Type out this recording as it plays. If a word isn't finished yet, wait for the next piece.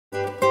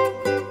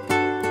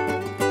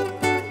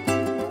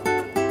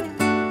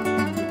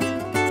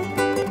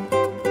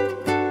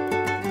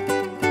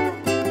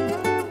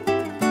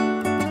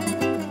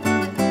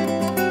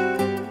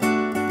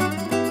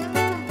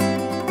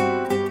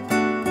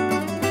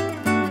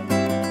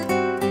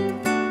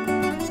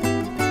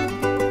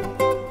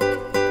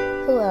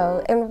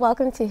and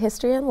welcome to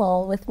History in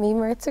Lowell with me,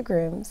 Maritza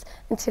Grooms.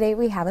 And today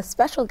we have a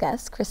special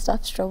guest,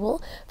 Christoph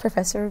Strobel,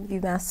 professor of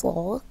UMass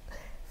Lowell.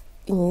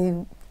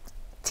 You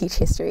teach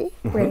history,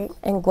 right,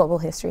 and global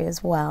history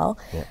as well.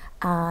 Yeah.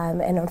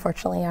 And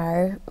unfortunately,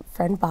 our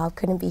friend Bob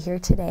couldn't be here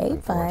today,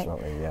 but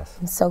yes.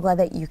 I'm so glad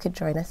that you could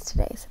join us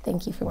today. So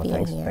thank you for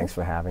being here. Thanks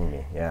for having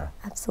me. Yeah.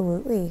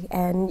 Absolutely.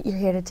 And you're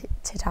here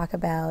to talk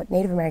about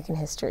Native American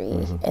history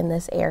in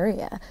this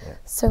area. Yeah.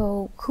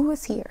 So who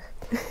was here?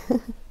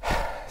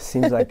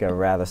 Seems like a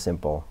rather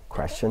simple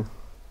question,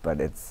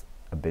 but it's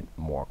a bit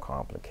more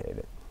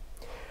complicated.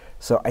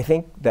 So I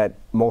think that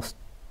most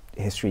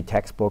history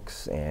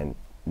textbooks and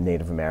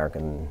Native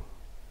American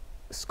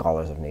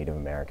scholars of Native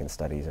American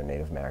studies or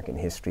Native American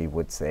history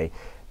would say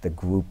the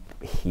group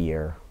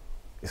here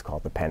is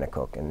called the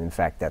Pennacook, and in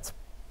fact that's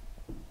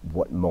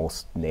what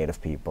most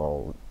Native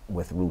people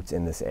with roots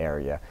in this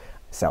area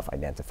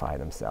self-identify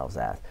themselves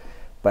as.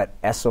 But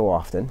as so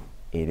often,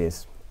 it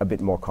is a bit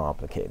more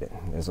complicated.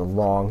 There's a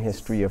long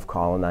history of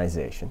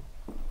colonization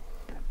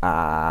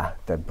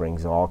that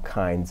brings all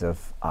kinds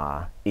of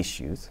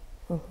issues,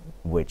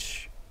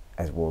 which,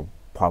 as we'll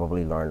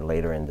probably learn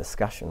later in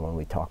discussion when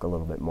we talk a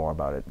little bit more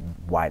about it,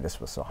 why this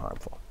was so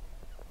harmful.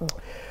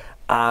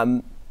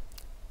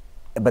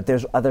 But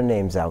there's other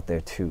names out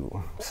there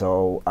too.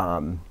 So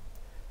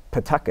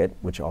Pawtucket,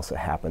 which also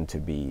happened to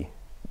be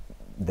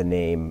the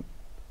name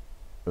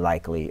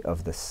likely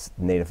of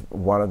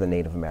one of the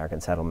Native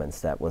American settlements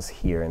that was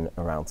here in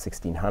around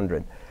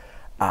 1600,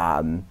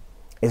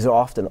 is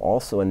often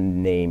also a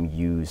name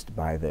used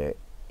by the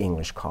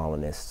English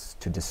colonists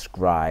to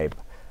describe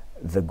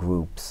the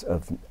groups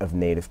of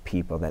Native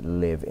people that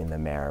live in the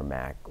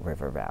Merrimack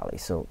River Valley.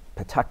 So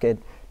Pawtucket,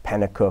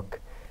 Pennacook,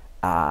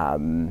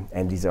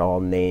 and these are all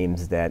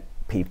names that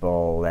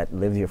people that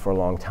live here for a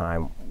long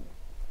time,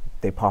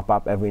 they pop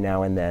up every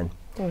now and then.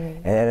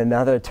 And then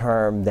another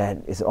term that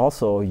is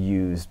also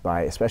used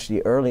by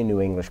especially early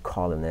New English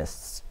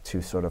colonists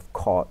to sort of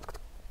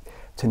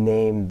to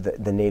name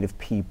the Native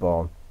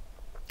people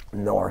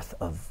north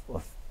of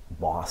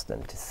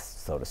Boston,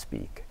 so to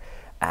speak,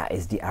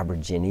 is the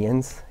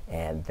Aboriginians,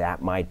 and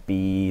that might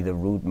be, the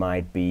root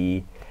might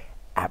be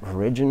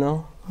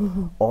Aboriginal,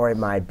 or it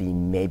might be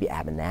maybe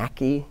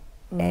Abenaki,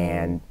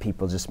 and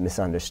people just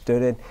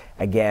misunderstood it.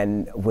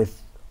 Again,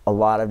 with a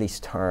lot of these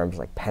terms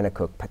like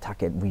Pennacook,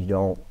 Pawtucket, we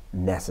don't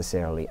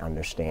necessarily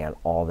understand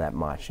all that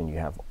much, and you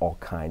have all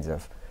kinds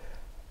of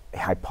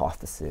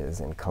hypotheses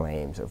and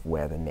claims of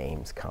where the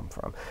names come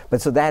from.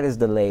 But so that is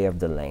the lay of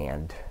the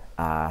land,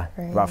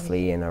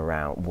 roughly in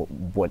around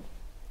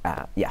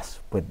yes,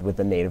 with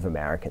the Native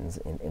Americans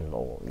in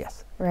Lowell,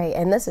 yes. Right,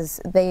 and this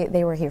is,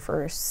 they were here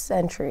for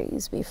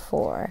centuries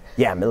before.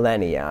 Yeah,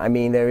 millennia. I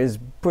mean, there is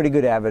pretty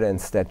good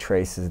evidence that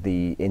traces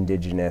the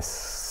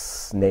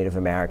indigenous Native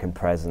American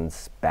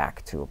presence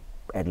back to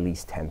at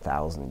least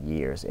 10,000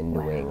 years in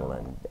New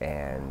England,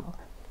 and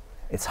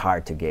it's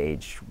hard to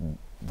gauge,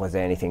 was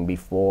there anything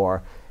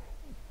before,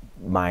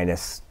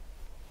 minus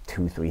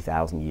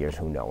 2,000–3,000 years,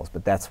 who knows?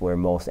 But that's where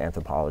most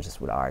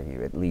anthropologists would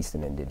argue at least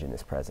an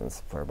indigenous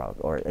presence for about,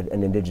 or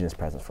an indigenous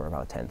presence for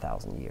about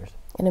 10,000 years.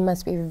 And it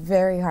must be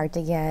very hard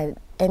to get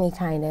any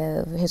kind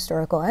of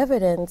historical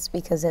evidence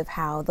because of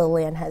how the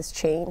land has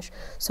changed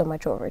so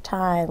much over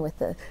time with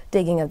the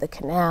digging of the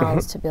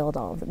canals to build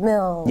all the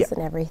mills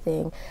and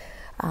everything.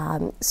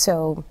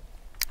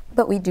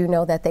 But we do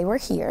know that they were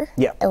here,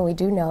 and we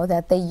do know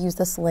that they used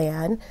this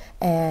land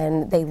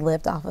and they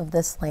lived off of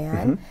this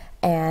land,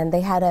 and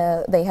they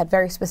had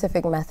very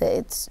specific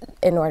methods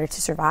in order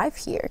to survive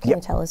here. Can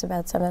you tell us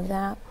about some of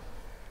that?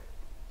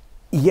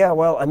 Yeah,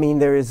 well, I mean,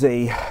 there is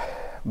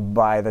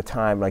by the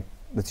time, like,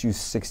 let's use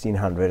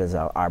 1600 as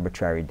our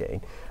arbitrary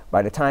date.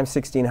 By the time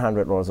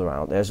 1600 rolls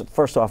around, there's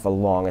first off a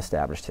long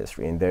established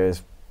history, and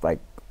there's like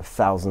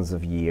thousands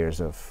of years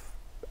of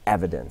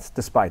evidence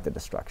despite the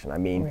destruction. I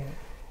mean,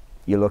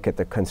 you look at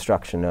the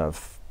construction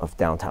of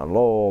downtown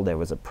Lowell, there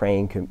was a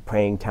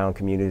praying town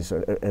community,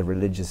 so a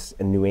religious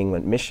New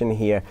England mission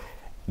here.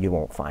 You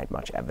won't find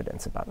much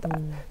evidence about that.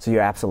 So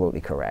you're absolutely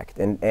correct.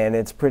 And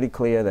it's pretty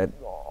clear that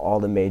all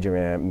the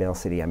major mill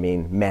city, I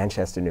mean,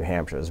 Manchester, New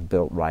Hampshire is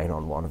built right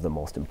on one of the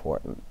most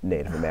important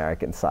Native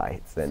American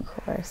sites. And,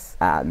 of course.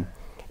 And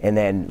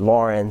then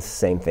Lawrence,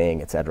 same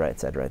thing, et cetera, et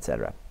cetera, et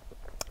cetera.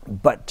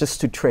 But just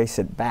to trace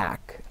it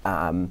back,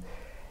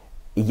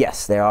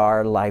 yes, there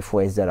are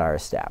lifeways that are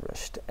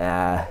established.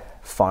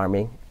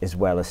 Farming is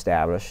well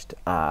established,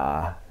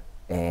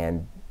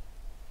 and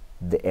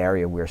the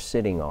area we're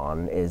sitting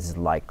on is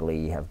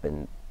likely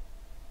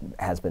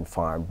has been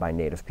farmed by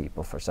Native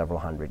people for several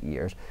hundred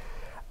years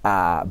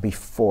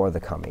before the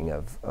coming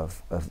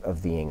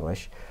of the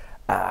English.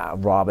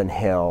 Robin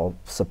Hill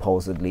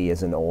supposedly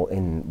is in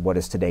what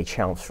is today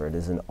Chelmsford,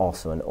 is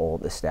also an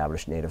old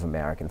established Native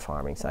American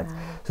farming site.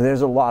 So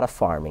there's a lot of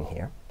farming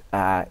here.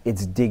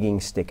 It's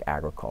digging stick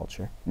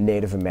agriculture.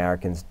 Native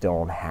Americans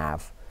don't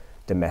have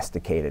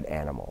domesticated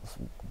animals.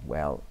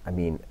 Well, I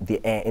mean,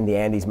 in the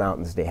Andes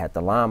Mountains they had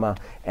the llama,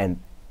 and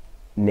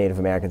Native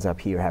Americans up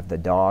here have the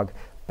dog,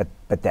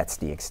 but that's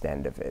the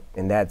extent of it.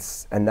 And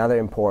that's another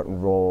important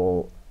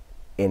role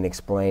in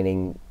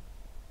explaining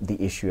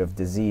the issue of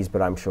disease,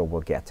 but I'm sure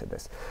we'll get to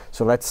this.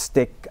 So let's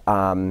stick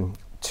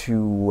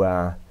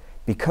to,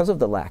 because of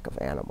the lack of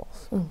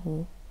animals,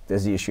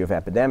 there's the issue of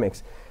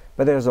epidemics,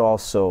 but there's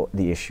also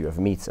the issue of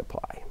meat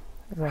supply.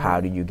 Right.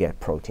 How do you get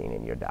protein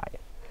in your diet?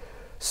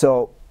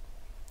 So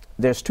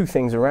there's two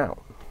things around.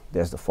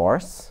 There's the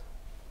forests,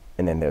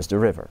 and then there's the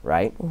river,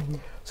 right?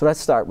 So let's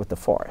start with the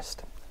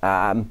forest.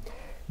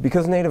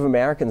 Because Native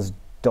Americans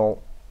don't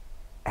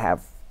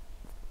have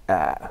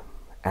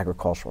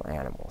agricultural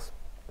animals,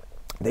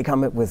 they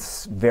come up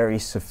with very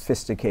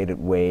sophisticated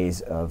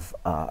ways of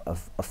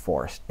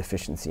forest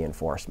efficiency and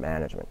forest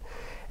management.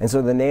 And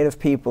so the native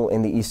people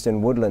in the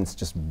eastern woodlands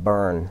just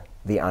burn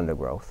the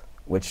undergrowth,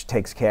 which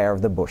takes care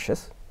of the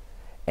bushes,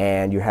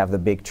 and you have the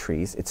big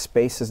trees. It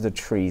spaces the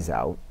trees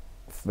out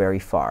very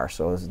far.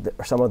 So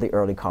some of the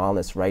early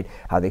colonists write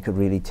how they could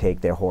really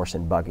take their horse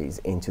and buggies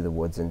into the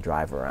woods and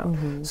drive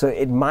around. So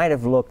it might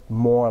have looked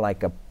more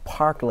like a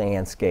park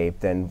landscape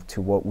than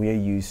to what we're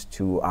used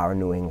to our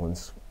New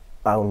England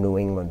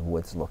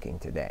woods looking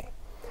today.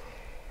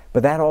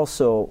 But that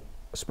also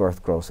spurs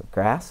growth of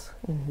grass,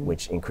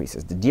 which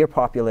increases the deer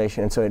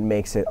population, and so it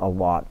makes it a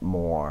lot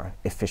more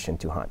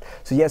efficient to hunt.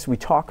 So yes, we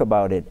talk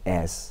about it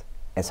as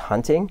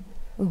hunting,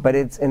 but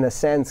it's in a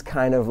sense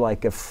kind of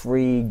like a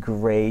free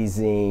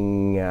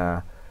grazing,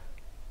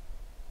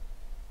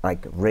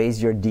 like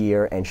raise your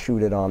deer and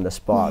shoot it on the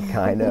spot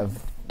kind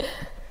of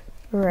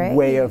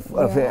way of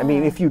it. I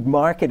mean, if you'd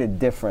market it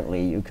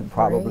differently, you could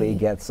probably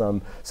get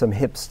some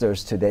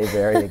hipsters today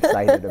very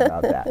excited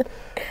about that.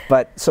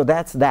 But so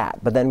that's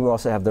that. But then we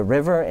also have the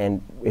river,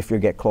 and if you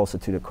get closer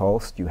to the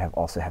coast, you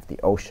also have the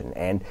ocean.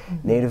 And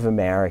Native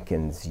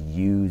Americans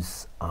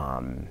use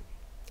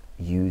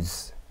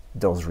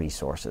those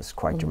resources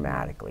quite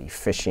dramatically.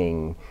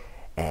 Fishing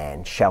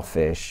and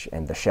shellfish,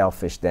 and the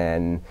shellfish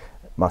then,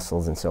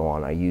 mussels and so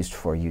on, are used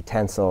for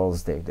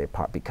utensils. They're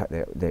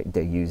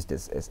used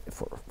as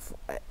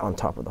on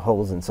top of the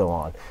holes and so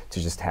on,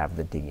 to just have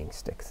the digging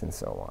sticks and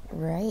so on.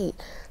 Right.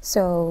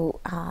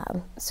 So,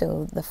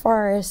 so the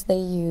forest, they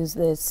use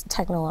this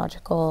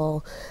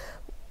technological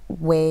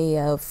way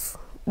of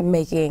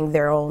making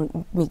their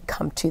own meat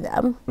come to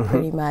them,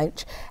 pretty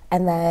much,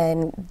 and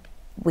then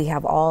we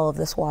have all of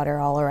this water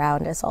all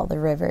around us, all the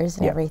rivers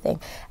and everything.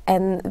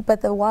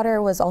 But the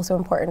water was also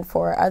important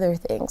for other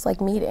things,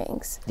 like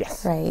meetings,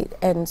 right?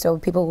 And so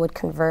people would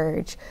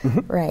converge,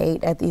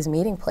 right, at these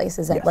meeting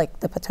places at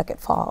like the Pawtucket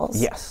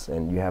Falls. Yes,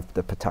 and you have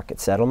the Pawtucket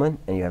Settlement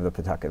and you have the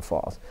Pawtucket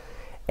Falls.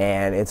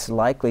 And it's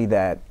likely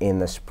that in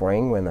the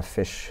spring, when the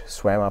fish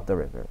swam up the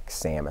river,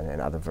 salmon and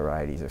other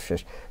varieties of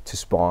fish, to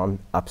spawn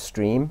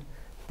upstream,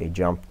 they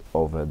jumped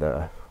over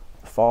the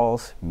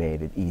falls,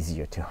 made it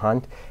easier to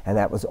hunt, and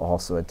that was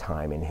also a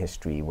time in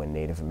history when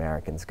Native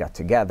Americans got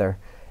together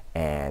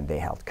and they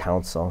held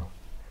council.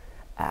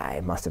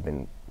 It must have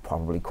been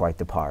probably quite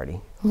the party.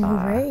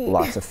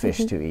 Lots of fish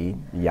to eat,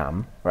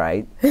 yum,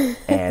 right?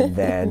 And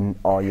then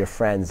all your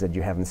friends that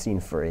you haven't seen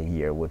for a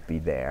year would be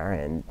there,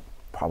 and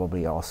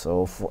probably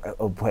also for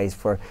a place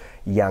for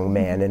young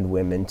men and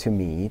women to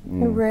meet.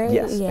 And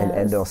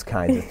and those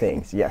kinds of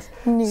things,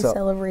 New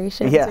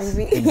celebrations,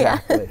 maybe.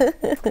 Exactly.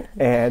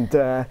 And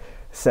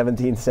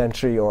 17th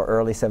century or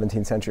early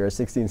 17th century or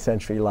 16th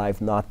century life,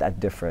 not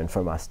that different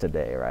from us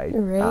today, right?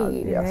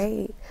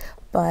 Right.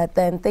 But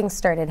then things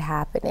started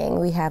happening.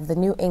 We have the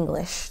new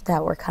English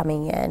that were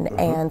coming in,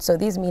 and so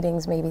these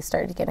meetings maybe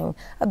started getting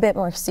a bit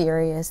more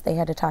serious. They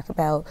had to talk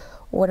about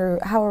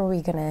how are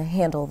we going to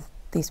handle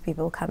these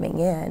people coming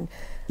in,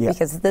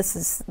 because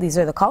these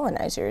are the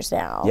colonizers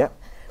now.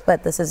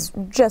 But this is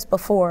just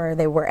before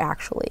they were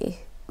actually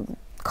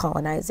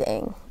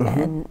colonizing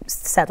and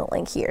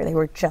settling here. They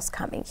were just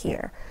coming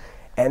here.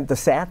 And the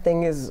sad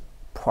thing is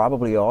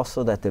probably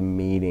also that the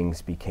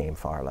meetings became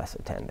far less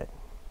attended,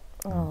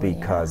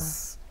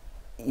 because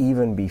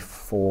even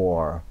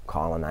before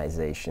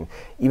colonization,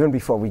 even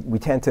before we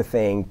tend to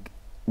think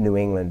New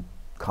England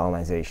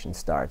colonization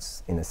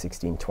starts in the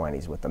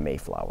 1620s with the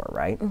Mayflower,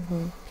 right?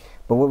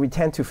 But what we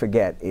tend to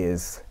forget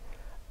is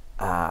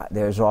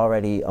there's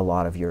already a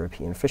lot of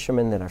European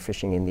fishermen that are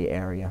fishing in the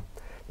area.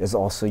 There's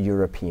also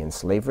European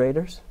slave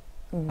raiders.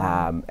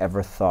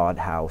 Ever thought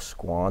how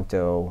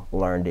Squanto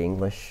learned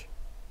English?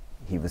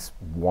 He was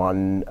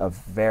one of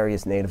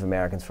various Native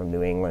Americans from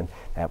New England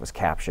that was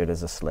captured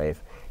as a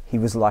slave. He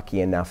was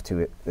lucky enough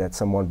that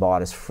someone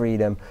bought his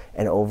freedom,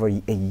 and over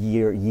a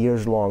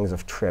years long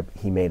of trip,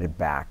 he made it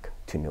back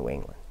to New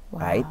England,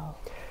 right?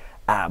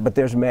 But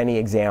there's many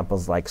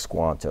examples like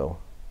Squanto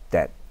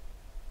that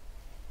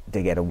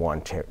they get a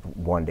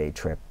one-day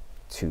trip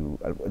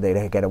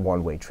they get a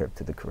one-way trip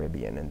to the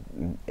Caribbean,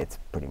 and it's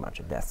pretty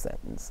much a death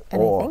sentence.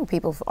 And I think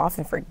people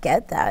often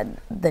forget that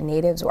the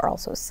natives were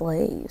also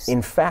slaves.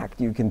 In fact,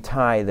 you can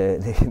tie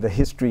the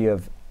history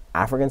of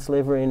African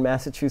slavery in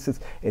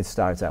Massachusetts. It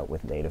starts out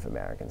with Native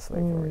American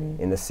slavery.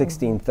 In the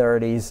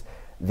 1630s,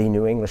 the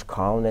New English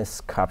colonists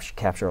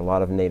capture a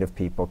lot of native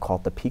people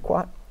called the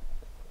Pequot,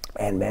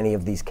 And many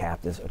of these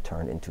captives are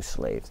turned into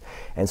slaves.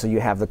 And so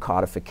you have the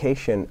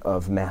codification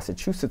of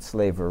Massachusetts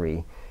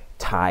slavery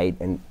tied,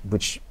 and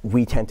which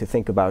we tend to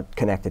think about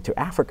connected to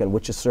African,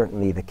 which is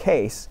certainly the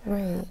case.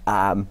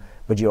 Right.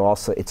 But you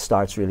also, it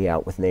starts really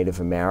out with Native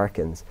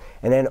Americans.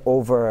 And then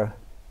over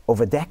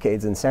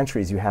decades and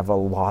centuries, you have a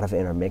lot of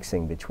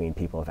intermixing between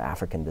people of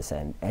African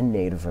descent and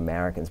Native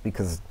Americans,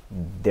 because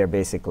they're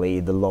basically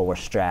the lower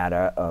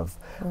strata of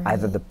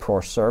either the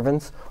poor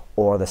servants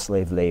or the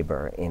slave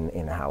labor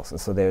in a house. And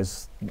so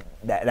there's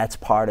that's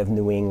part of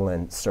New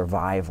England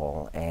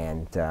survival,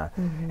 and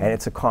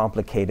it's a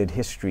complicated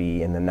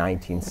history in the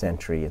 19th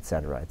century, et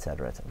cetera, et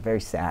cetera. It's a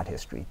very sad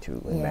history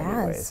too, in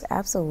many ways. Yes,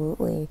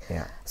 absolutely.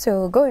 Yeah.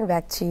 So going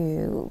back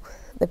to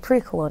the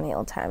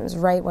pre-colonial times,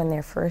 right when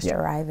they're first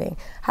arriving,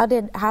 how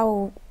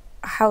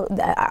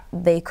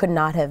they could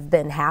not have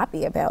been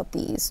happy about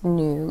these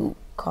new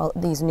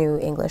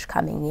English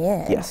coming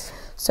in. Yes.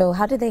 So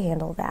how did they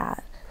handle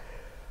that?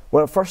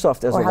 Well, first off,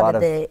 there's a lot of... Or how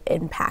did they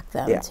impact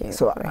them too?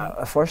 So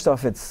first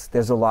off,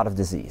 there's a lot of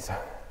disease.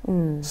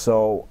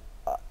 So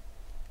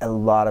a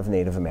lot of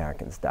Native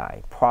Americans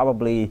died,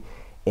 probably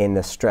in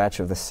the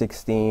stretch of the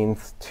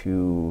 16th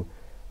to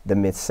the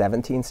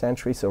mid-17th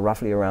century, so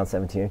roughly around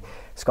 17.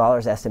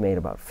 Scholars estimate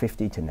about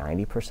 50 to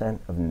 90%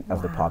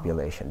 of the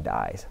population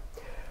dies.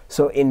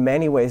 So in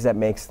many ways, that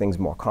makes things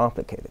more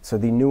complicated. So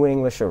the New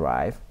English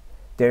arrive.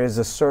 There is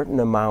a certain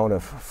amount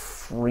of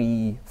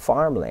free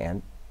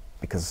farmland,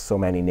 because so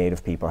many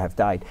Native people have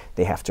died.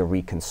 They have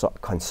to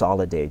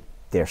consolidate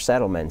their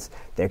settlements.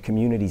 Their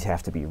communities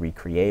have to be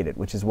recreated,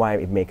 which is why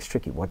it makes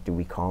tricky. What do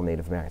we call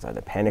Native Americans? Are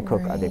they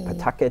Pennacook? Are they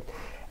Pawtucket?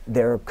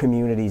 They're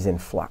communities in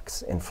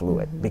flux and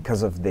fluid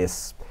because of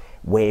this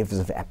waves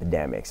of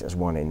epidemics. There's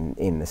one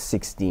in the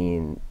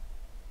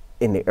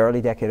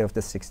early decade of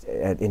the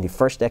in the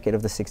first decade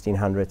of the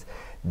 1600s,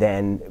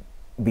 then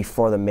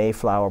before the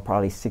Mayflower,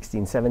 probably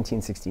 1617,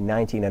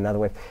 1619, another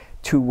wave.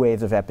 2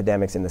 waves of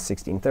epidemics in the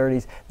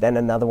 1630s, then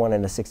another one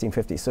in the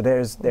 1650s. So there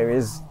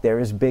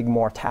is big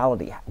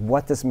mortality.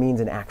 What this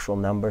means in actual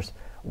numbers,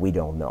 we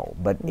don't know.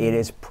 But it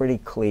is pretty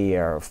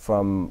clear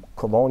from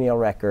colonial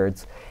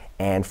records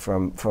and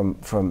from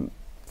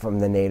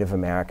the Native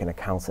American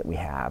accounts that we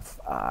have,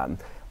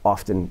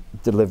 often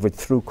delivered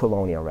through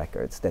colonial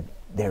records, that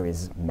there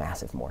is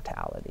massive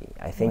mortality.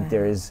 I think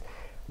there is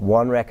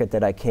one record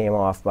that I came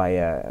off by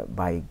a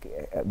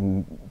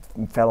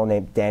fellow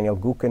named Daniel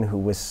Gookin, who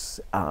was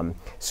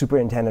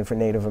superintendent for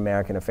Native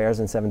American Affairs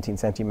in 17th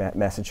century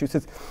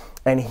Massachusetts,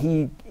 and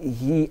he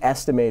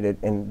estimated,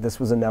 and this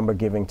was a number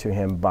given to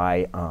him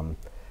by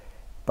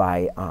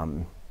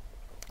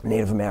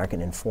Native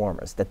American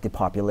informers, that the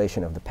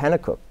population of the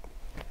Pennacook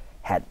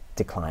had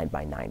declined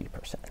by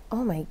 90%.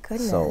 Oh my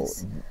goodness! So,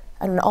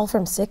 and all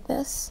from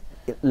sickness?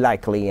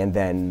 Likely, and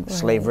then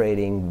slave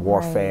raiding,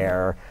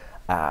 warfare.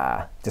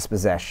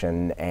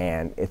 Dispossession,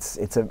 and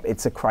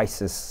it's a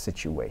crisis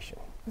situation.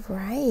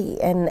 Right,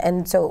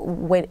 and so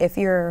if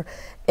you're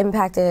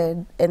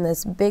impacted in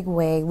this big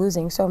way,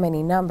 losing so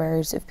many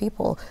numbers of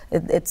people,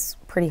 it's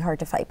pretty hard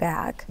to fight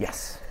back.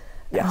 Yes,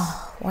 yes.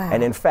 Oh, wow.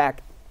 And in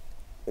fact,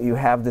 you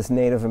have this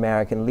Native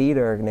American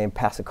leader named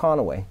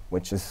Passaconaway,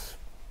 which is,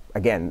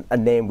 again, a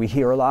name we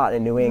hear a lot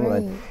in New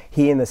England.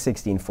 He in the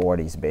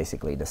 1640s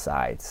basically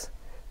decides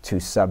to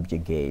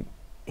subjugate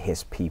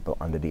his people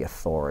under the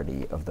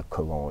authority of the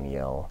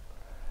colonial,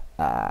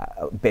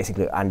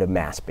 basically under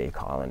Mass Bay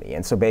Colony.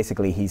 And so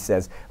basically he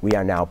says, we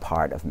are now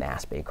part of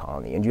Mass Bay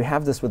Colony. And you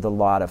have this with a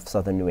lot of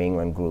Southern New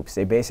England groups.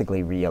 They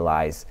basically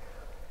realize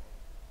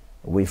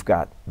we've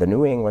got the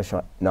New English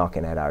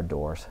knocking at our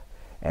doors,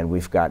 and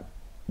we've got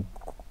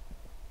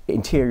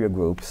interior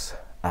groups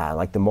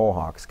like the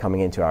Mohawks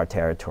coming into our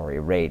territory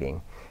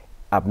raiding.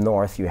 Up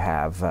north, you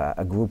have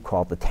a group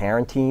called the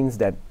Tarantines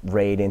that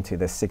raid into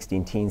the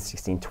 1610s,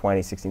 1620s,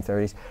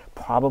 1630s,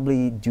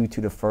 probably due to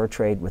the fur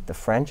trade with the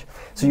French.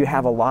 So you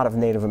have a lot of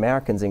Native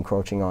Americans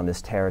encroaching on this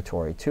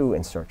territory too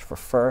in search for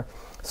fur.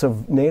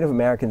 So Native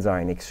Americans are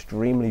in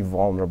extremely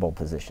vulnerable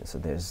position. So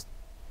there's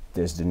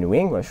the New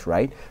English,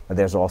 right? But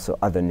there's also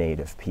other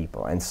Native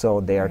people. And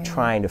so they are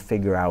trying to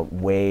figure out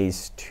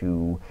ways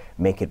to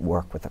make it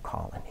work with the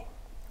colony.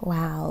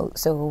 Wow,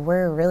 so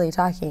we're really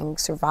talking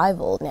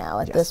survival now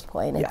at this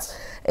point.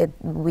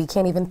 We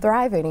can't even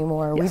thrive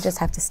anymore. We just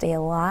have to stay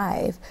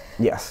alive.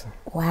 Yes.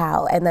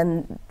 Wow, and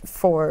then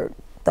for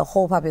the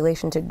whole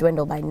population to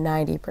dwindle by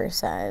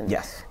 90%.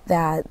 Yes.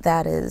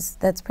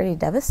 That's pretty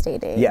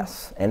devastating.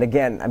 Yes, and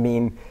again, I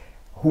mean,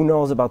 who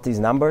knows about these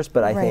numbers,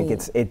 but I think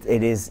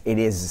it is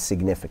a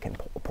significant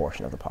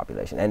portion of the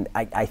population, and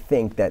I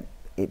think that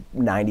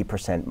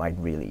 90% might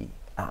really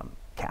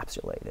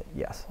encapsulate it.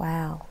 Yes.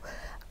 Wow.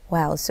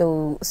 Wow,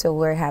 so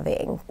we're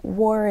having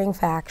warring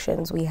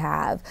factions. We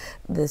have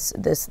this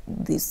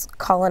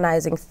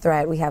colonizing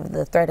threat. We have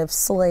the threat of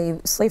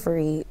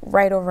slavery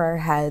right over our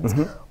heads.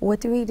 What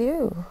do we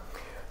do?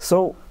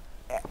 So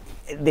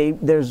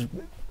there's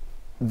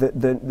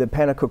the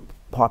Pennacook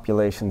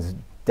populations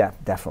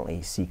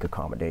definitely seek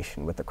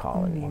accommodation with the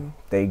colony.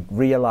 They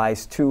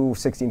realize too,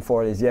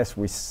 1640s, yes,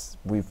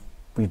 we've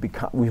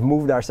we've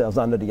moved ourselves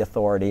under the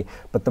authority,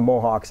 but the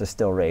Mohawks are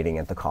still raiding,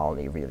 and the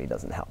colony really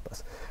doesn't help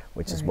us,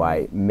 which is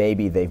why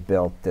maybe they've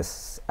built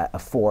this a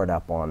fort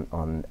up on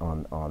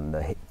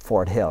the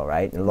Fort Hill,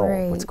 right, in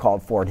Lowell. It's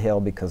called Fort Hill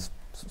because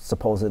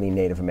supposedly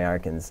Native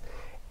Americans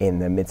in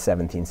the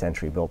mid-17th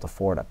century built a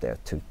fort up there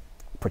to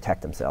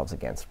protect themselves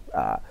against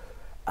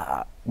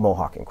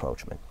Mohawk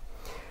encroachment.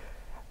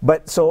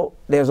 But so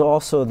there's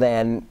also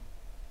then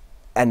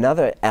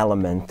another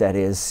element, that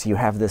is, you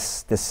have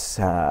this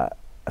a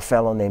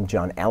fellow named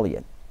John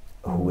Eliot,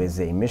 who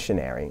is a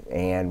missionary,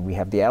 and we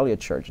have the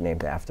Eliot Church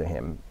named after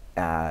him,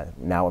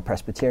 now a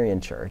Presbyterian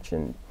church,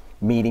 and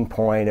meeting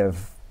point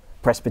of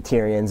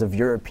Presbyterians of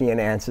European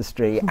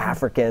ancestry,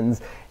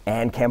 Africans,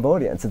 and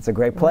Cambodians. It's a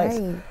great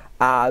place.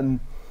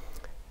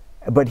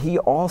 But he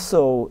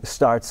also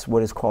starts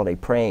what is called a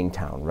praying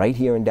town right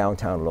here in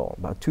downtown Lowell,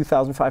 about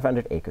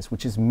 2,500 acres,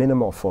 which is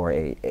minimal for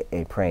a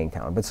praying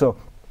town. But so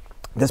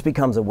this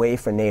becomes a way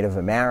for Native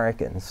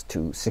Americans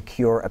to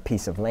secure a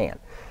piece of land.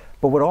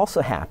 But what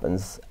also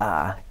happens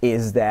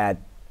is that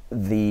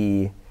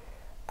the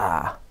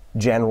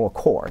General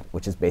Court,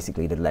 which is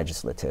basically the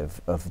legislative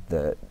of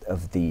the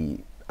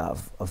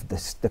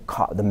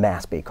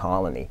Mass Bay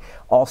colony,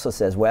 also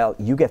says, well,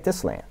 you get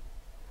this land,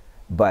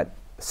 but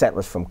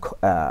settlers from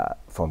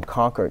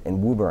Concord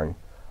and Woburn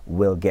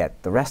will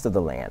get the rest of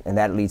the land, and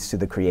that leads to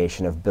the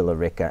creation of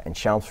Billerica and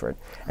Chelmsford.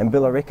 And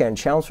Billerica and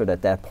Chelmsford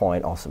at that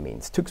point also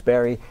means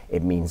Tewksbury,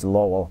 it means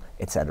Lowell,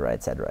 etc.,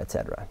 etc.,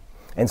 etc.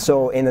 And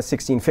so in the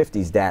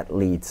 1650s, that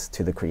leads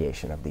to the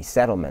creation of these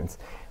settlements,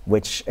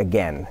 which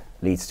again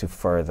leads to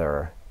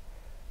further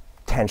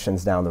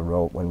tensions down the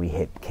road when we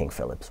hit King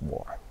Philip's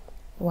War.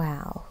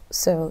 Wow.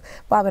 So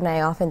Bob and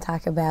I often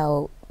talk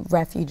about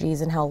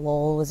refugees and how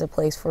Lowell was a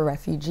place for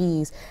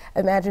refugees.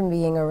 Imagine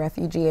being a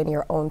refugee in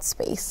your own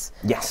space.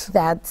 Yes.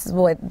 That's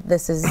what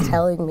this is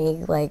telling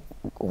me, like,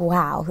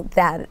 wow,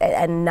 that,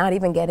 and not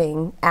even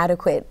getting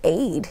adequate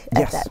aid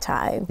at that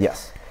time.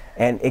 Yes.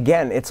 And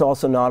again, it's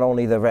also not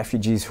only the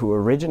refugees who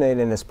originated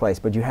in this place,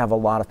 but you have a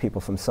lot of people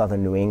from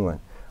southern New England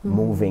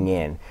moving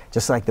in.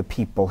 Just like the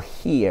people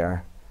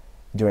here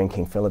during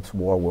King Philip's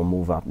War will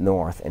move up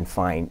north and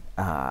find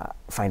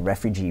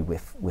refugee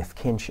with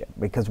kinship,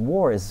 because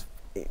war is,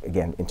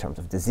 again, in terms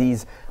of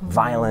disease,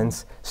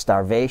 violence,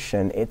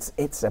 starvation,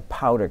 it's a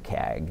powder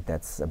keg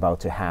that's about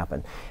to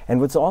happen. And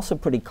what's also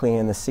pretty clear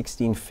in the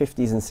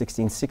 1650s and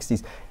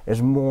 1660s,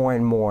 there's more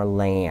and more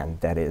land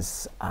that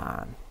is,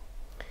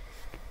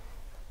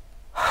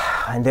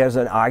 and there's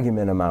an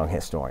argument among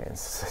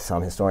historians.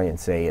 Some historians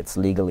say it's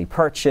legally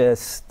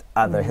purchased.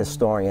 Other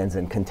historians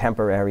and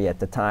contemporary at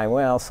the time,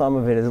 well, some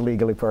of it is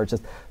legally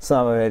purchased,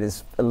 some of it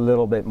is a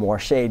little bit more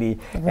shady,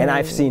 and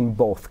I've seen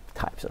both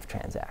types of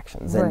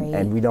transactions,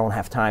 and we don't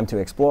have time to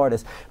explore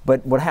this.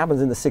 But what happens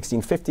in the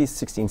 1650s,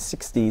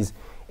 1660s,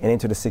 and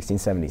into the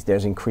 1670s,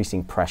 there's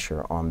increasing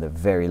pressure on the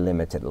very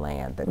limited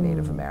land that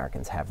Native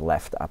Americans have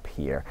left up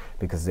here,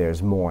 because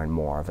there's more and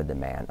more of a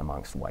demand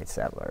amongst white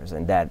settlers,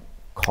 and that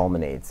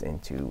culminates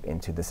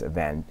into this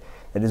event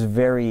that is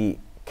very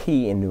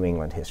key in New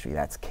England history.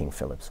 That's King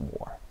Philip's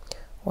War.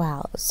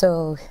 Wow.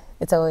 So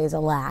it's always a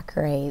lack,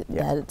 right?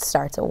 That it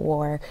starts a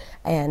war,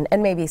 and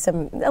maybe a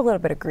little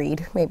bit of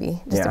greed, maybe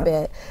just a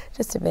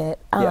bit.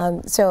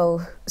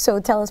 So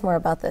tell us more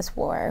about this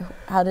war.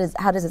 How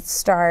does it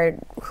start?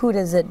 Who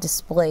does it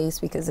displace?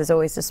 Because there's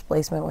always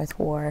displacement with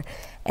war,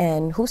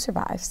 and who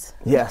survives?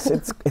 Yes,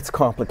 it's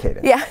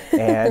complicated.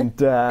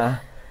 And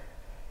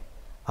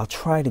I'll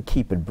try to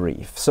keep it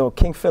brief. So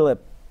King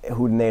Philip,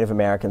 who Native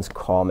Americans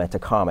call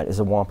Metacomet, is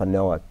a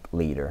Wampanoag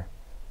leader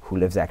who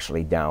lives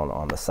actually down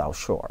on the South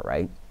Shore,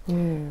 right?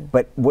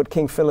 But what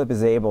King Philip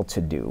is able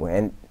to do,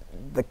 and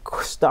the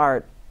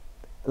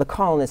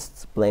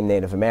colonists blame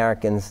Native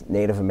Americans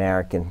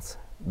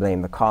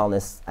blame the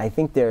colonists. I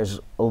think there's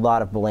a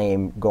lot of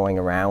blame going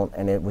around,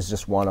 and it was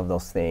just one of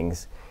those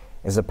things.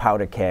 As a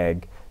powder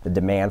keg, the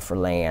demand for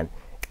land,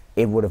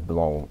 it would have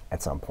blown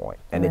at some point,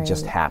 and it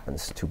just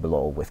happens to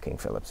blow with King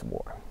Philip's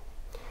War.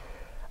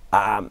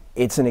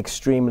 It's an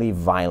extremely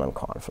violent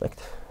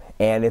conflict,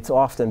 and it's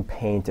often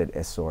painted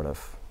as sort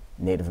of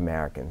Native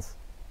Americans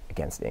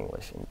against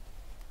English, and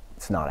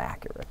it's not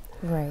accurate.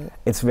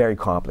 It's very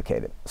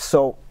complicated.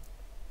 So,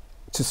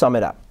 to sum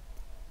it up,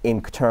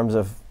 in terms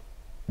of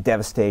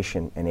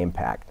devastation and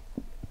impact,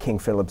 King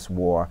Philip's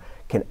War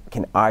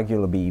can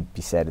arguably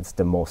be said it's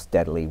the most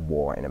deadly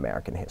war in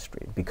American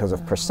history because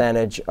of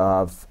percentage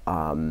of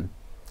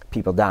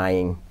people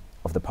dying,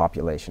 of the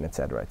population, et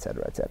cetera, et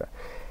cetera, et cetera.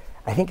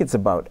 I think it's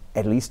about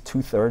at least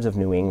 2/3 of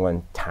New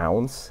England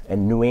towns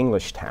and New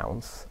English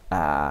towns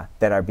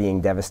that are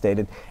being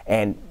devastated.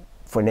 And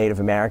for Native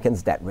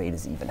Americans, that rate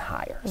is even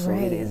higher. So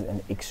it is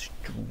an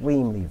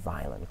extremely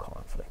violent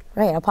conflict.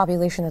 A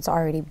population that's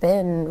already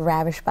been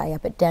ravished by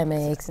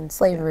epidemics and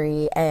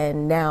slavery,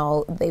 and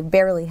now they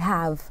barely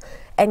have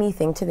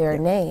anything to their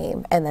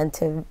name, and then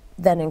to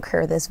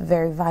incur this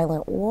very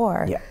violent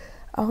war.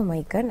 Oh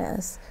my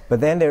goodness.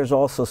 But then there's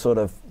also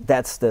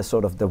that's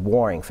the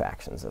warring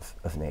factions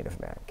of Native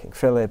American. King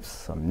Philip's,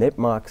 some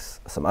Nipmucks,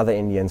 some other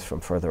Indians from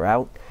further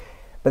out.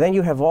 But then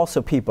you have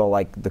also people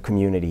like the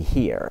community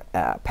here.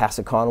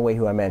 Pastor Conway,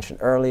 who I mentioned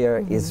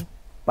earlier, is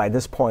by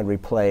this point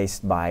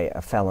replaced by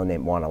a fellow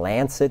named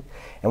Wanalancet.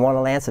 And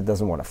Wanalancet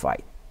doesn't want to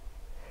fight.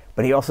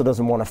 But he also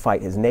doesn't want to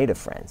fight his native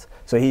friends.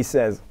 So he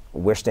says,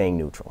 we're staying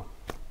neutral.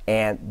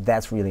 And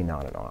that's really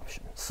not an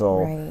option.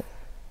 So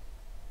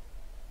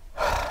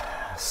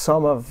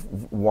some of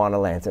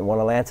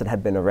Wanalancet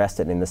had been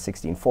arrested in the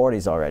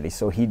 1640s already,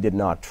 so he did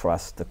not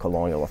trust the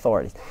colonial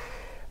authorities.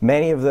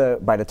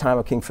 By the time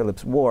of King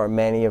Philip's War,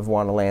 many of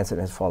Wanalancet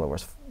and his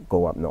followers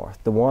go up north.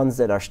 The ones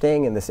that are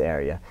staying in this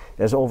area,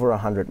 there's over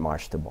 100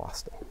 march to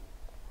Boston.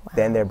 Wow.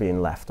 Then they're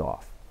being left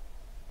off,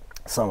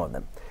 some of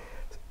them.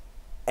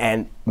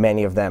 And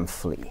many of them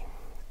flee.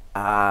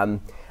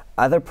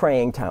 Other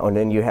praying town, and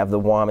then you have the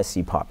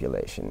Wamasee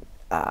population.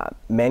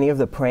 Many of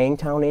the praying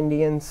town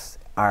Indians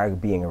are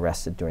being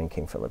arrested during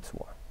King Philip's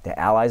War. They're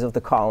allies of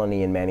the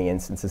colony in many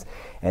instances,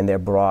 and they're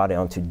brought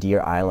onto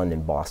Deer Island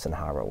in Boston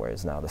Harbor, where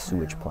now the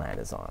sewage plant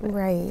is on it.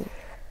 Right.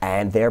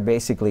 And they're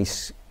basically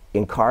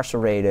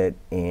incarcerated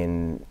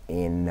in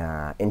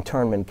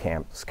internment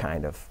camps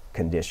kind of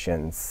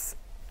conditions,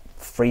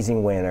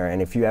 freezing winter,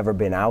 and if you've ever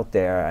been out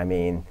there, I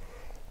mean,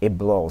 it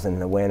blows in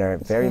the winter,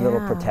 very little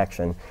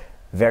protection,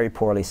 very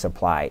poorly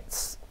supplied.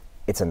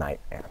 It's a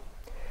nightmare.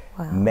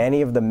 Wow.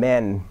 Many of the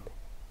men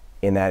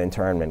in that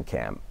internment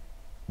camp,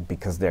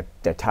 because their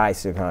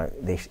ties to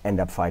they end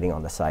up fighting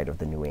on the side of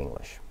the New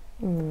English.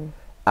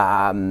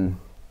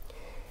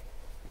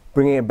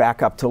 Bringing it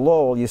back up to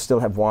Lowell, you still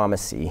have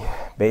Wamasee.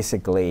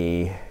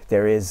 Basically,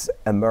 there is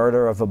a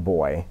murder of a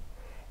boy,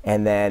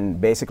 and then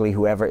basically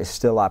whoever is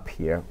still up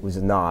here,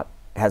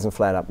 hasn't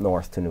fled up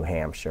north to New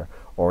Hampshire,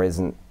 or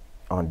isn't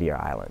on Deer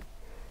Island,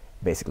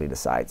 basically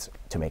decides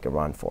to make a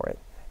run for it.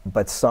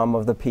 But some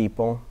of the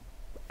people,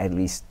 at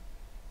least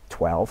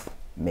 12,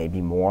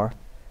 maybe more,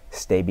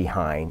 stay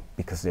behind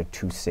because they're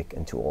too sick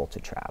and too old to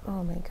travel.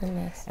 Oh my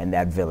goodness. And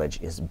that village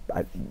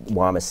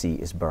Wamasee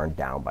is burned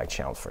down by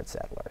Chelmsford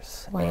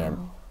settlers. Wow.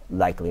 And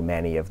likely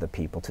many of the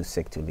people too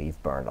sick to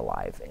leave burned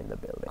alive in the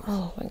buildings.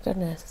 Oh my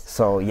goodness.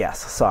 So yes,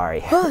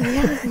 sorry. Well,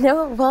 yeah,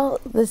 no, well,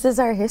 this is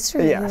our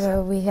history. Yes. You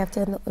know, we have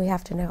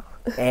to know.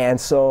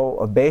 And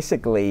so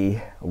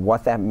basically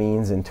what that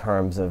means in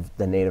terms of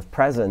the Native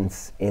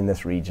presence in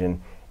this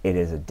region, it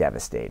is a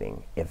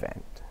devastating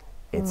event.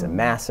 It's a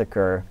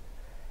massacre.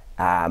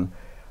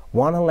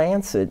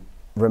 Wanalancet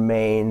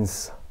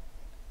remains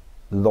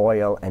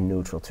loyal and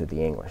neutral to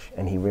the English,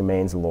 and he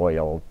remains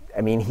loyal.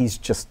 I mean, he's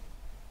just,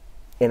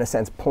 in a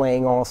sense,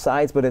 playing all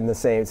sides, but in the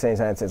same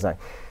sense, it's like,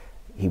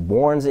 he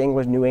warns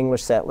New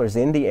English settlers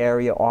in the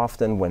area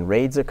often when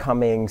raids are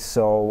coming.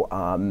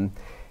 So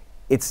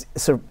it's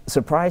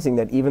surprising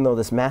that even though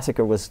this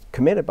massacre was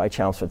committed by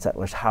Chelmsford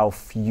settlers, how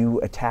few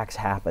attacks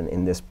happen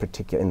in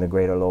the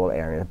greater Lowell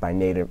area by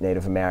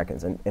Native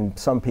Americans. And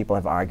some people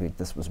have argued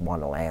this was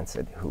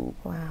Wanalancet who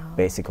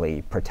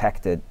basically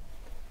protected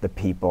the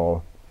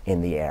people in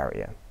the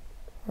area.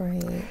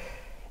 Right.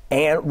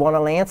 And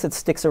Wanalancet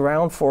sticks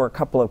around for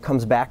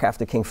comes back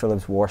after King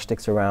Philip's War,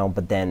 sticks around,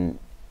 but then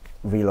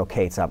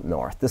relocates up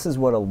north. This is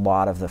what a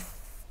lot of the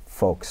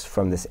folks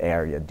from this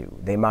area do.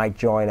 They might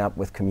join up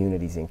with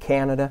communities in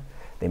Canada.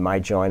 They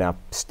might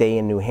stay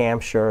in New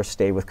Hampshire,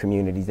 stay with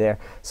communities there.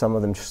 Some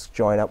of them just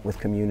join up with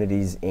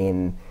communities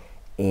in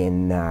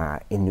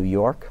New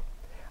York.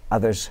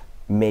 Others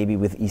maybe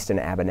with Eastern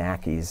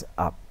Abenakis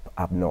up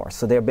north.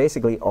 So they're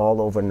basically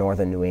all over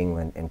northern New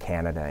England and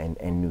Canada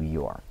and New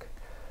York.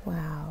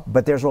 Wow.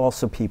 But there's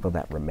also people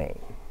that remain.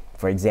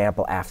 For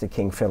example, after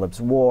King Philip's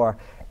War,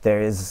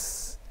 there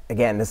is,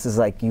 again, this is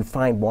like you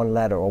find one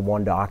letter or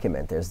one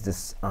document. There's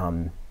this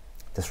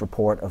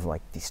report of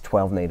like these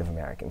 12 Native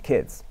American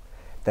kids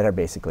that are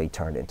basically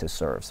turned into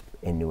serfs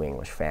in New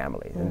English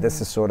families. And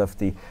this is sort of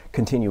the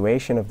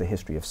continuation of the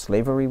history of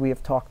slavery we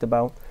have talked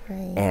about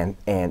and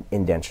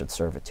indentured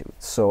servitude.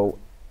 So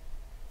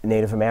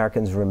Native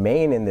Americans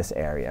remain in this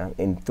area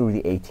through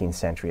the 18th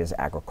century as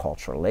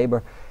agricultural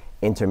labor,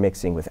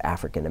 intermixing with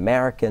African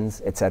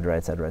Americans, et cetera,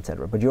 et cetera, et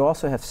cetera. But you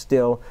also have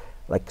still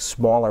like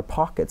smaller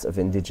pockets of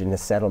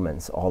indigenous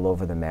settlements all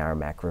over the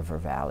Merrimack River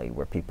Valley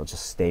where people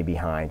just stay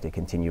behind to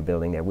continue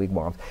building their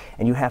wigwams.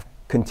 And you have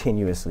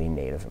continuously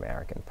Native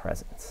American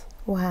presence.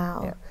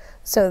 Wow. Yeah.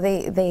 So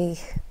they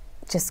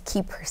just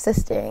keep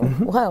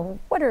persisting. Wow,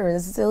 what a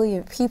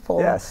resilient people.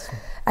 Yes.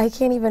 I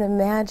can't even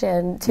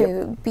imagine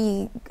to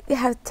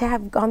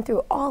have gone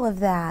through all of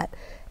that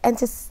and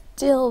to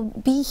still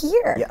be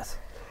here. Yes.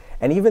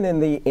 And even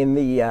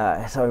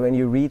so when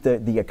you read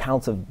the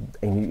accounts of,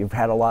 and you've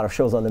had a lot of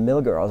shows on the Mill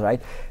Girls,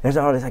 right? There's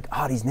always like,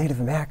 oh, these Native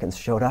Americans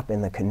showed up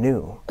in the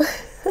canoe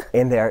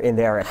in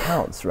their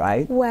accounts,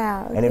 right?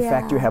 Wow. And in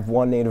fact, you have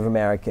one Native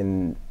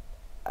American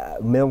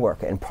mill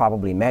worker, and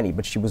probably many,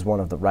 but she was one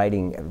of the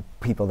writing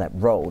people that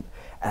wrote,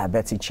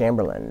 Betsy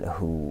Chamberlain,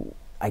 who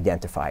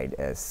identified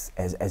as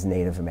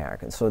Native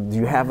Americans. So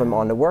you have them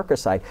on the worker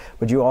side,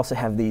 but you also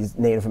have these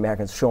Native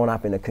Americans showing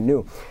up in a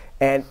canoe.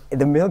 And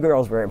the Mill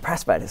Girls were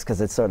impressed by this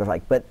because it's sort of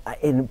like, but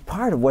in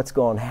part of what's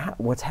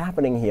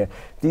happening here,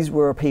 these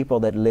were people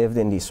that lived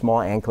in these small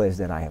enclaves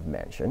that I have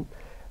mentioned.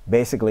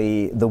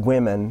 basically the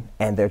women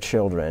and their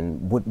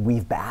children would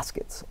weave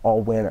baskets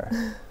all winter.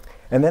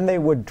 And then they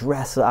would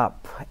dress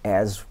up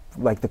as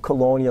like the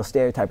colonial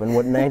stereotype and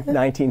what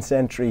 19th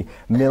century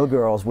mill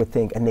girls would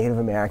think a Native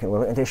American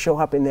would, and they show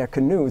up in their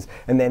canoes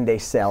and then they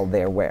sell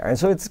their wear. And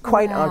so it's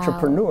quite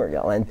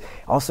entrepreneurial. And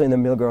also in the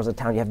mill girls of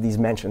town, you have these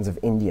mentions of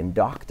Indian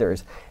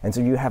doctors. And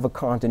so you have a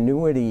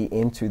continuity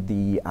into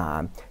the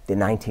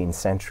 19th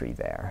century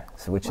there,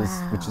 so which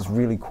is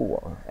really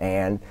cool.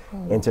 And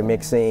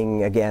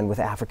intermixing again with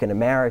African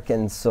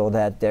Americans so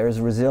that there's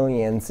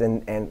resilience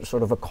and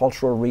sort of a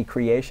cultural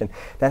recreation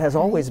that has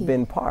always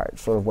been part,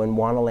 sort of when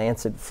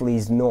Wanalancet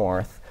flees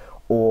north,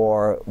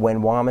 or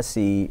when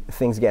Wamasee,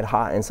 things get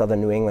hot in southern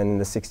New England in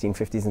the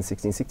 1650s and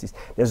 1660s,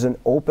 there's an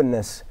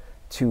openness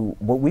to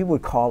what we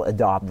would call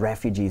adopt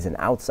refugees and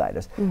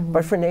outsiders.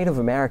 But for Native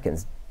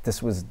Americans,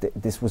 this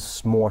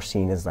was more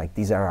seen as like,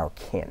 these are our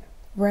kin.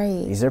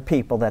 Right. These are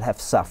people that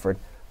have suffered,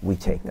 we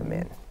take them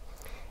in.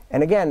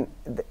 And again,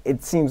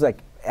 it seems like,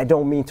 I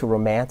don't mean to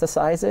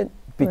romanticize it,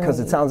 because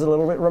it sounds a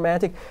little bit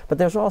romantic, but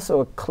there's also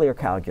a clear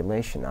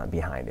calculation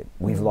behind it.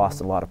 We've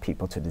lost a lot of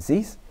people to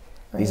disease.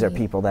 These are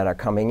people that are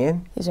coming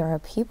in. These are our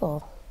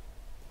people.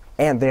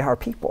 And they are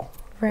people,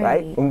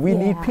 right? And we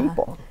need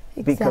people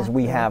because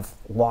we have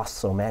lost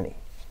so many.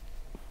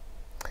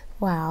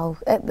 Wow.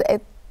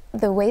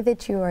 The way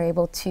that you are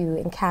able to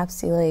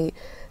encapsulate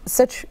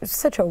such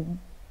a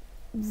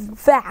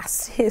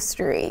vast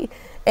history,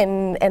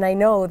 and I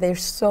know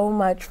there's so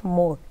much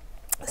more,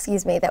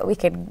 excuse me, that we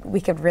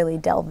could really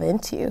delve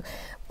into,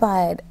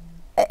 but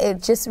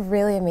it's just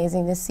really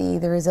amazing to see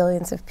the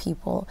resilience of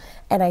people.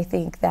 And I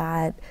think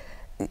that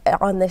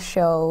on this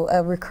show,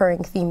 a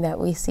recurring theme that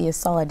we see is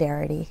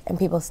solidarity and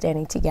people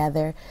standing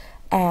together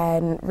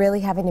and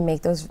really having to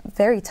make those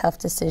very tough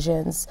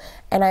decisions.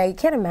 And I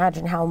can't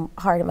imagine how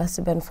hard it must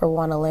have been for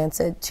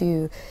Wanalancet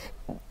to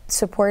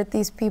support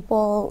these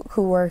people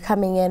who were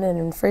coming in and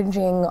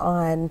infringing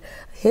on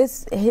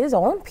his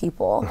own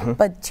people,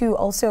 but to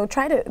also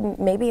try to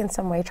maybe in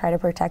some way try to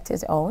protect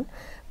his own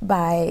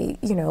by,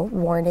 you know,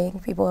 warning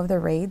people of the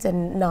raids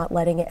and not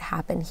letting it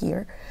happen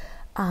here,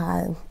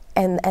 and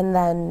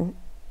then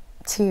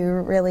to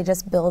really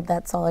just build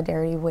that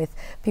solidarity with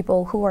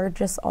people who are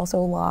just also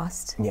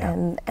lost.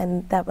 And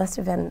that must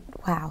have been,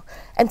 wow.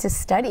 And to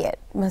study it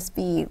must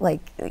be like,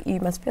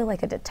 you must feel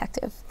like a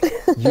detective.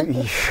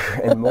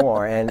 And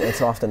more, and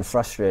it's often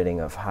frustrating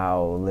of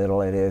how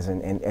little it is,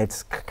 and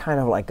it's kind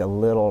of like a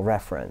little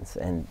reference,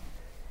 and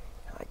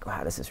like,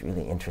 wow, this is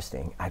really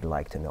interesting. I'd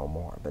like to know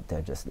more, but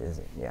there just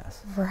isn't,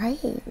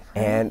 Right.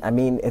 And I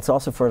mean, it's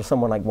also for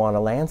someone like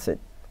Wanalancet,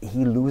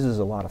 he loses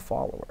a lot of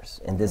followers,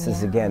 and this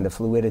is again the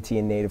fluidity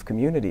in Native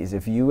communities.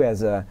 If you,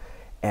 as a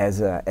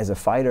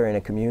fighter in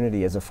a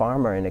community, as a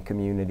farmer in a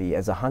community,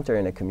 as a hunter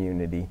in a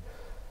community,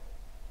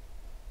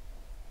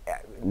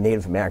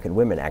 Native American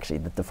women actually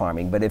the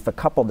farming, but if a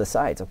couple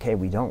decides, okay,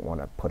 we don't want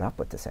to put up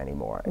with this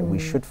anymore, and we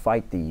should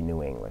fight the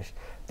New English,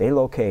 they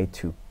locate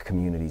to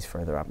communities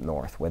further up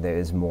north where there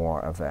is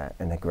more of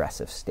an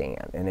aggressive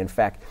stand. And in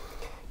fact,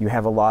 you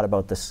have a lot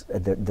about this,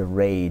 the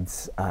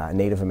raids,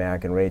 Native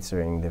American raids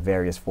during the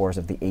various wars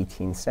of the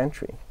 18th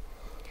century.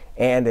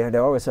 And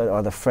there always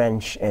are the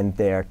French and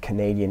their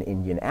Canadian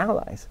Indian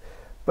allies.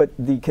 But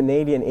the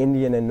Canadian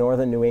Indian and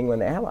Northern New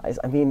England allies,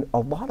 I mean, a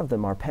lot of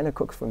them are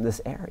Penacooks from this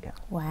area.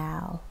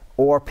 Wow.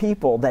 Or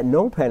people that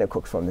know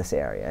Penacooks from this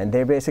area, and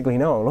they basically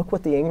know, look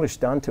what the English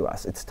done to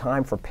us. It's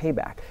time for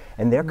payback.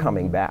 And they're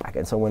coming back.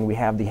 And so when we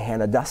have the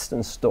Hannah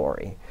Duston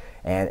story,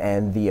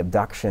 and the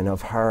abduction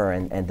of her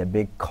and the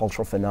big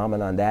cultural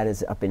phenomenon that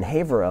is up in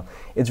Haverhill,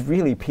 it's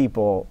really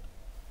people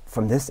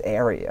from this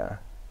area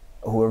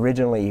who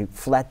originally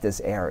fled this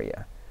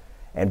area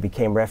and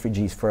became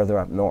refugees further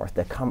up north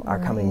that are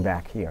coming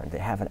back here, and they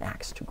have an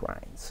axe to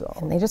grind. So.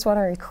 And they just want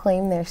to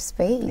reclaim their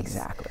space.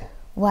 Exactly.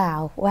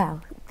 Wow,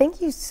 wow.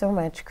 Thank you so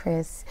much,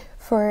 Chris,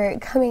 for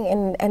coming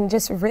in and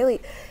just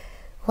really,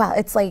 wow,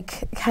 it's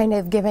like kind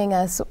of giving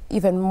us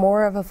even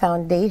more of a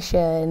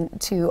foundation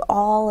to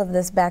all of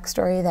this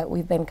backstory that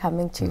we've been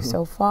coming to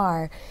so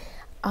far.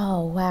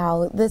 Oh,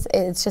 wow.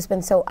 It's just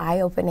been so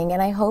eye-opening,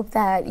 and I hope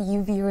that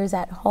you viewers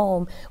at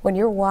home, when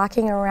you're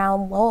walking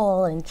around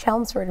Lowell and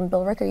Chelmsford and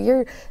Billerica,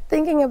 you're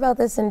thinking about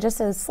this in just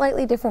a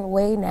slightly different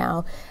way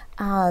now.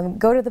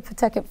 Go to the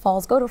Pawtucket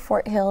Falls, go to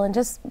Fort Hill, and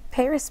just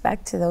pay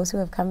respect to those who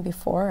have come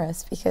before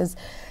us, because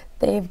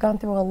they've gone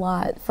through a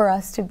lot for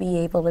us to be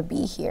able to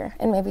be here.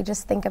 And maybe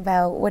just think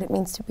about what it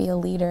means to be a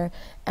leader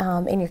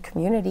in your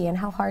community and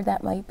how hard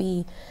that might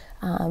be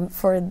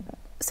for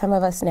some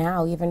of us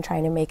now, even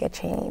trying to make a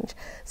change.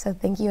 So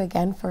thank you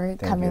again for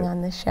coming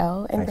on the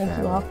show, and thank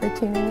you all for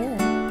tuning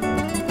in.